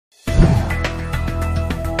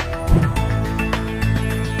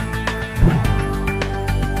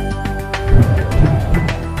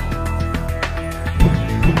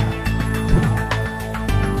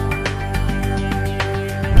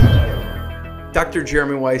Dr.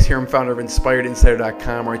 Jeremy Weisz here. I'm founder of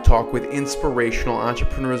InspiredInsider.com, where I talk with inspirational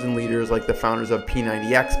entrepreneurs and leaders like the founders of P90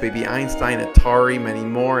 X, Baby Einstein, Atari, many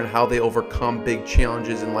more, and how they overcome big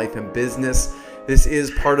challenges in life and business. This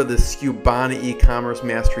is part of the Skubana e-commerce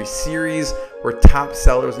mastery series, where top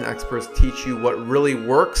sellers and experts teach you what really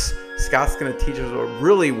works. Scott's going to teach us what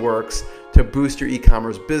really works to boost your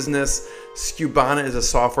e-commerce business. Skubana is a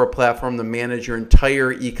software platform to manage your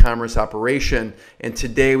entire e-commerce operation. And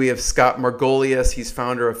today we have Scott Margolius. He's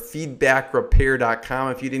founder of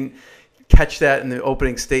FeedbackRepair.com. If you didn't catch that in the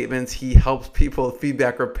opening statements, he helps people with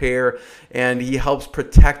feedback repair, and he helps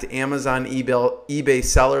protect Amazon, eBay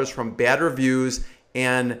sellers from bad reviews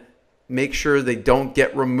and make sure they don't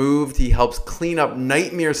get removed. He helps clean up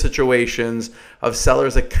nightmare situations of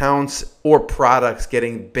sellers' accounts or products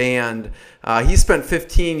getting banned. He spent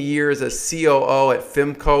 15 years as COO at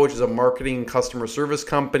Fimco, which is a marketing and customer service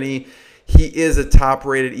company. He is a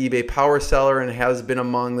top-rated eBay power seller and has been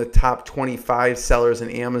among the top 25 sellers in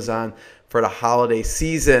Amazon for the holiday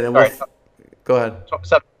season. And go ahead. Top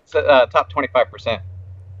 25%.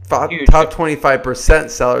 Top 25%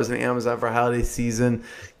 sellers in Amazon for holiday season.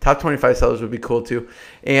 Top 25 sellers would be cool too.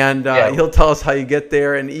 And he'll tell us how you get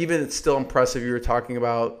there. And even it's still impressive. You were talking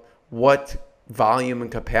about what volume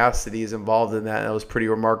and capacity is involved in that. That was pretty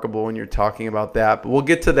remarkable when you're talking about that. But we'll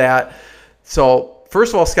get to that. So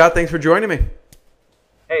first of all, Scott, thanks for joining me.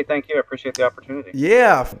 Hey, thank you. I appreciate the opportunity.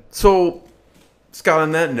 Yeah. So Scott,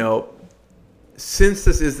 on that note, since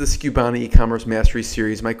this is the Skubana e-commerce mastery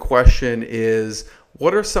series, my question is,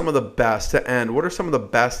 what are some of the best, to end, what are some of the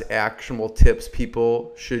best actionable tips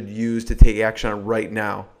people should use to take action on right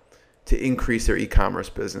now to increase their e-commerce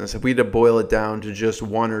business? If we had to boil it down to just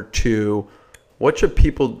one or two, what should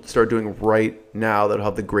people start doing right now that will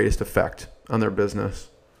have the greatest effect on their business?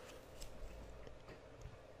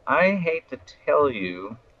 I hate to tell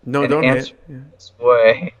you answer this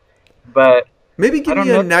way, but maybe give me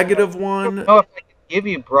a negative one. I don't know if I can give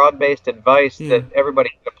you broad-based advice that everybody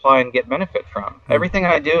can apply and get benefit from. Everything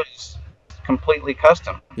I do is completely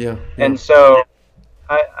custom. And so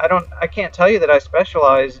I can't tell you that I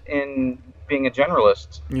specialize in being a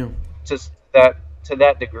generalist to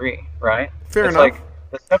that degree, right? Fair enough. Like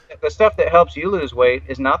the stuff that helps you lose weight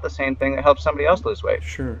is not the same thing that helps somebody else lose weight.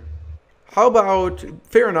 Sure. How about,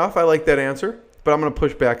 fair enough, I like that answer, but I'm going to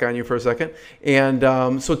push back on you for a second. And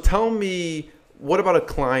so tell me, what about a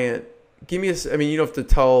client? Give me I mean, you don't have to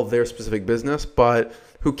tell their specific business, but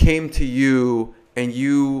who came to you and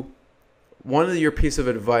one of your piece of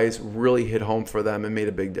advice really hit home for them and made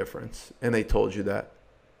a big difference, and they told you that.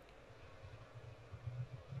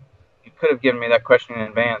 You could have given me that question in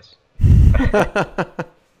advance.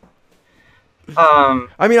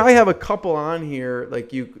 I mean, I have a couple on here.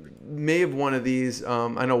 Like, you may have one of these.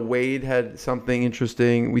 I know Wade had something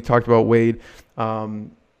interesting. We talked about Wade.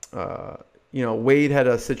 Wade had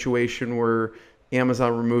a situation where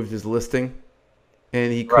Amazon removed his listing,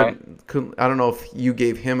 and he couldn't. I don't know if you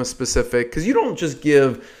gave him a specific, because you don't just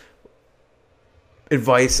give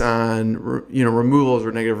advice on removals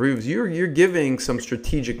or negative reviews. You're giving some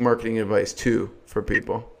strategic marketing advice too for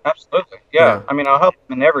people. Absolutely, yeah. I mean, I'll help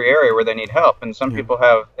them in every area where they need help, and some people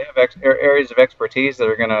have areas of expertise that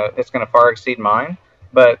it's gonna far exceed mine.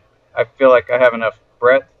 But I feel like I have enough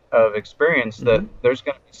breadth of experience that there's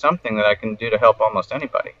going to be something that I can do to help almost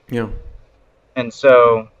anybody. Yeah. And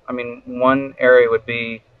so, I mean, one area would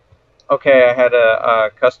be, okay, I had a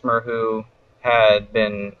customer who had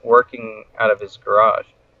been working out of his garage,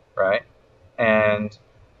 right? And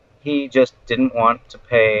he just didn't want to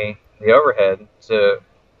pay the overhead to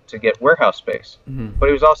get warehouse space. But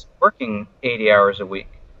he was also working 80 hours a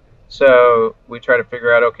week. So we try to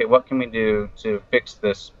figure out, okay, what can we do to fix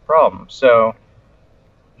this problem? So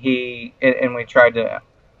we tried to,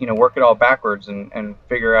 work it all backwards and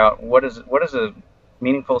figure out what is a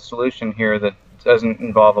meaningful solution here that doesn't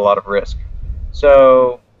involve a lot of risk.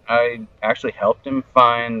 So I actually helped him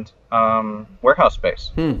find warehouse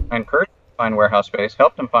space. I encouraged him to find warehouse space,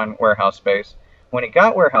 helped him find warehouse space. When he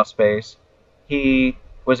got warehouse space, he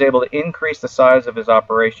was able to increase the size of his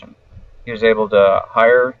operation. He was able to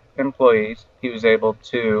hire employees. He was able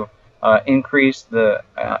to increase the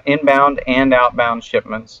inbound and outbound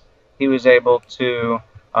shipments. He was able to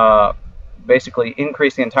basically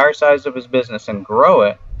increase the entire size of his business and grow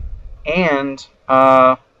it, and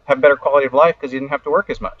have better quality of life because he didn't have to work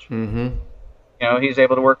as much. He's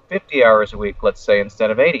able to work 50 hours a week, let's say,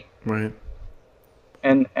 instead of 80. Right.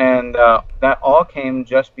 And that all came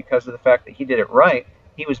just because of the fact that he did it right.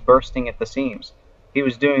 He was bursting at the seams. He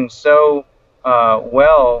was doing so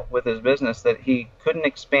well with his business that he couldn't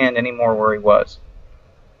expand anymore where he was.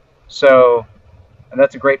 So And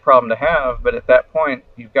that's a great problem to have, but at that point,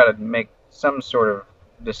 you've got to make some sort of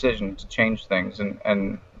decision to change things.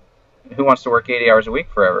 And who wants to work 80 hours a week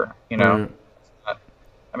forever, you know? Right.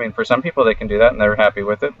 I mean, for some people, they can do that, and they're happy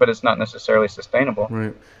with it, but it's not necessarily sustainable.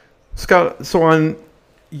 Right. Scott, so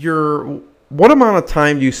what amount of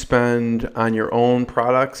time do you spend on your own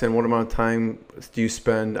products, and what amount of time do you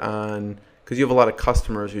spend on, because you have a lot of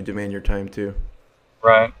customers who demand your time too?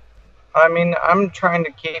 Right. I mean, I'm trying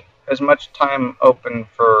to keep as much time open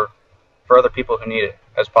for other people who need it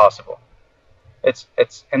as possible.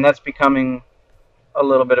 And that's becoming a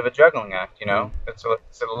little bit of a juggling act, you know. It's a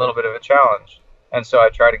little bit of a challenge, and so I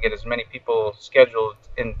try to get as many people scheduled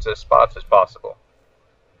into spots as possible.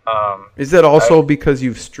 Is that also because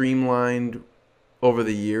you've streamlined over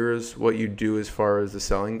the years what you do as far as the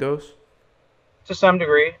selling goes? To some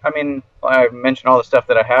degree. I mean, I mentioned all the stuff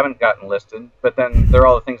that I haven't gotten listed, but then there are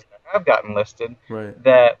all the things that I have gotten listed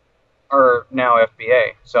that are now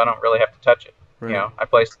FBA, so I don't really have to touch it. Right. You know, I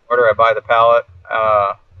place the order, I buy the pallet,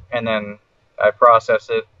 and then I process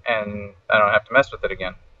it, and I don't have to mess with it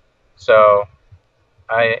again. So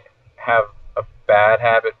I have a bad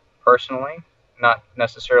habit personally, not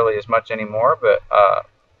necessarily as much anymore, but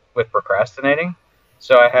with procrastinating.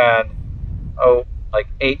 So I had, like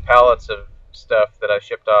 8 pallets of stuff that I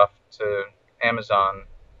shipped off to Amazon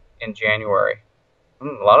in January. A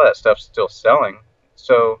lot of that stuff's still selling.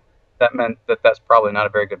 So that meant that that's probably not a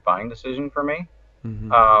very good buying decision for me,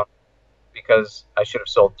 because I should have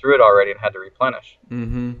sold through it already and had to replenish.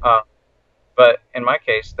 But in my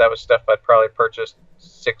case, that was stuff I'd probably purchased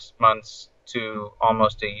 6 months to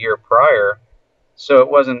almost a year prior. So it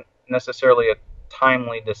wasn't necessarily a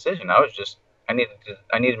timely decision. I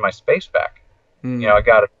needed my space back. You know, I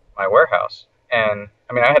got it in my warehouse. And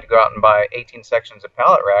I mean, I had to go out and buy 18 sections of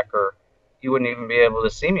pallet rack, or you wouldn't even be able to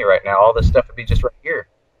see me right now. All this stuff would be just right here.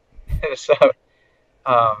 So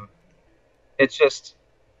it's just,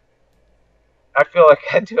 I feel like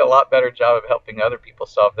I do a lot better job of helping other people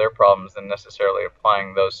solve their problems than necessarily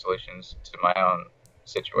applying those solutions to my own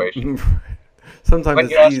situation. Sometimes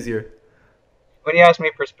it's easier. When you ask me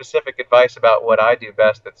for specific advice about what I do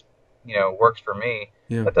best that's, you know, works for me,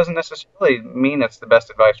 that doesn't necessarily mean that's the best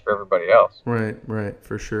advice for everybody else. Right,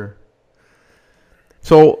 for sure.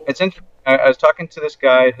 So it's interesting. I was talking to this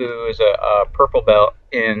guy who is a purple belt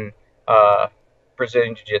in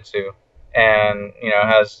Brazilian Jiu-Jitsu, and you know,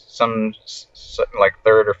 has some like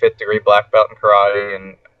 3rd or 5th degree black belt in karate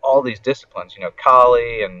and all these disciplines. You know,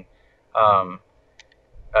 Kali, and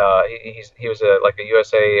he was like a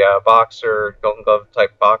USA boxer, Golden Glove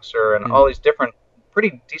type boxer, and all these different,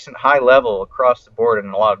 pretty decent high level across the board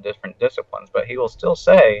in a lot of different disciplines. But he will still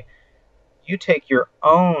say, you take your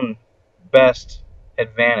own best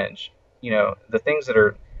advantage, you know, the things that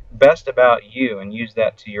are best about you, and use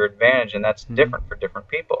that to your advantage, and that's different for different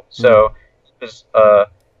people. So he was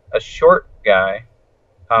a short guy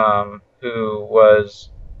who was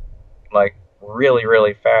like really,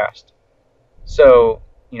 really fast. So,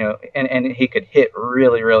 you know, and he could hit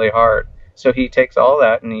really, really hard. So he takes all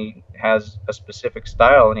that, and he has a specific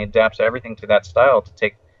style, and he adapts everything to that style to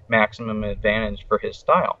take maximum advantage for his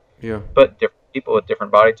style. But different people with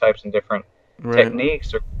different body types and different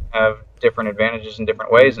techniques have different advantages in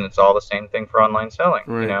different ways, and it's all the same thing for online selling.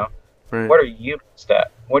 You know, what are you best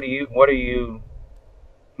at? What are you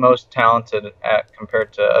most talented at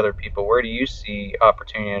compared to other people? Where do you see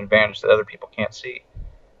opportunity and advantage that other people can't see?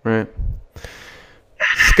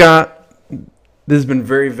 Scott, this has been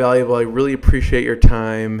very valuable. I really appreciate your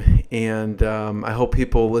time, and I hope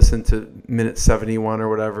people listen to minute 71 or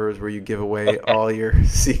whatever is where you give away all your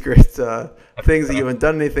secret things that you haven't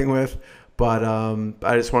done anything with. But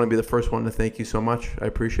I just want to be the first one to thank you so much. I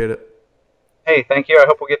appreciate it. Hey, thank you. I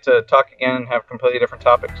hope we'll get to talk again and have completely different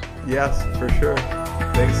topics. Yes, for sure.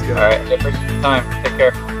 Thanks, Scott. All right. Appreciate your time. Take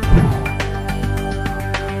care.